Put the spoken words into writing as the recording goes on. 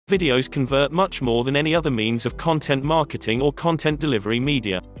Videos convert much more than any other means of content marketing or content delivery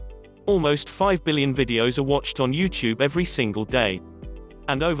media. Almost 5 billion videos are watched on YouTube every single day.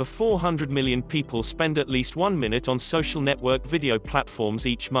 And over 400 million people spend at least 1 minute on social network video platforms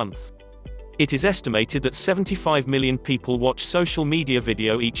each month. It is estimated that 75 million people watch social media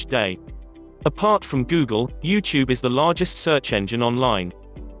video each day. Apart from Google, YouTube is the largest search engine online.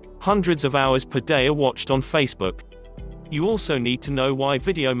 Hundreds of hours per day are watched on Facebook. You also need to know why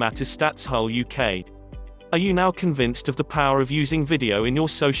Video Matters Stats Hull UK. Are you now convinced of the power of using video in your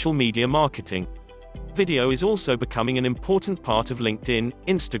social media marketing? Video is also becoming an important part of LinkedIn,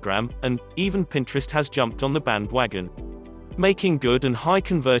 Instagram, and even Pinterest has jumped on the bandwagon. Making good and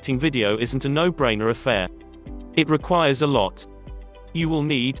high-converting video isn't a no-brainer affair. It requires a lot. You will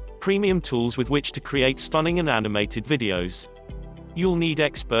need premium tools with which to create stunning and animated videos. You'll need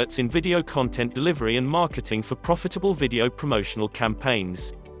experts in video content delivery and marketing for profitable video promotional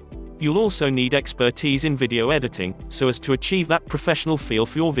campaigns. You'll also need expertise in video editing, so as to achieve that professional feel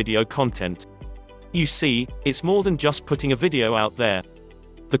for your video content. You see, it's more than just putting a video out there.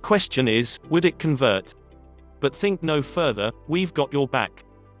 The question is, would it convert? But think no further, we've got your back.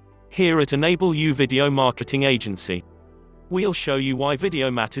 Here at Enable You Video Marketing Agency, we'll show you why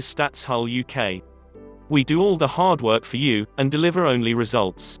Video Matters Stats Hull UK. We do all the hard work for you, and deliver only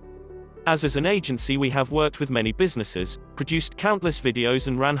results. As an agency, we have worked with many businesses, produced countless videos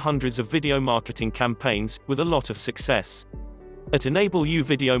and ran hundreds of video marketing campaigns, with a lot of success. At Enable You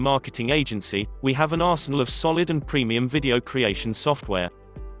Video Marketing Agency, we have an arsenal of solid and premium video creation software.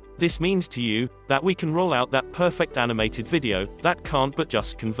 This means to you, that we can roll out that perfect animated video, that can't but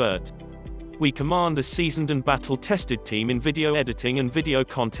just convert. We command a seasoned and battle-tested team in video editing and video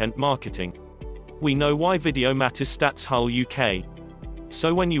content marketing. We know why Video Matters Stats Hull UK.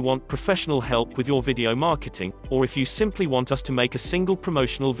 So when you want professional help with your video marketing, or if you simply want us to make a single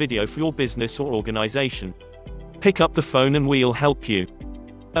promotional video for your business or organization, pick up the phone and we'll help you.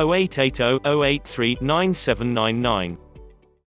 0880 083 9799.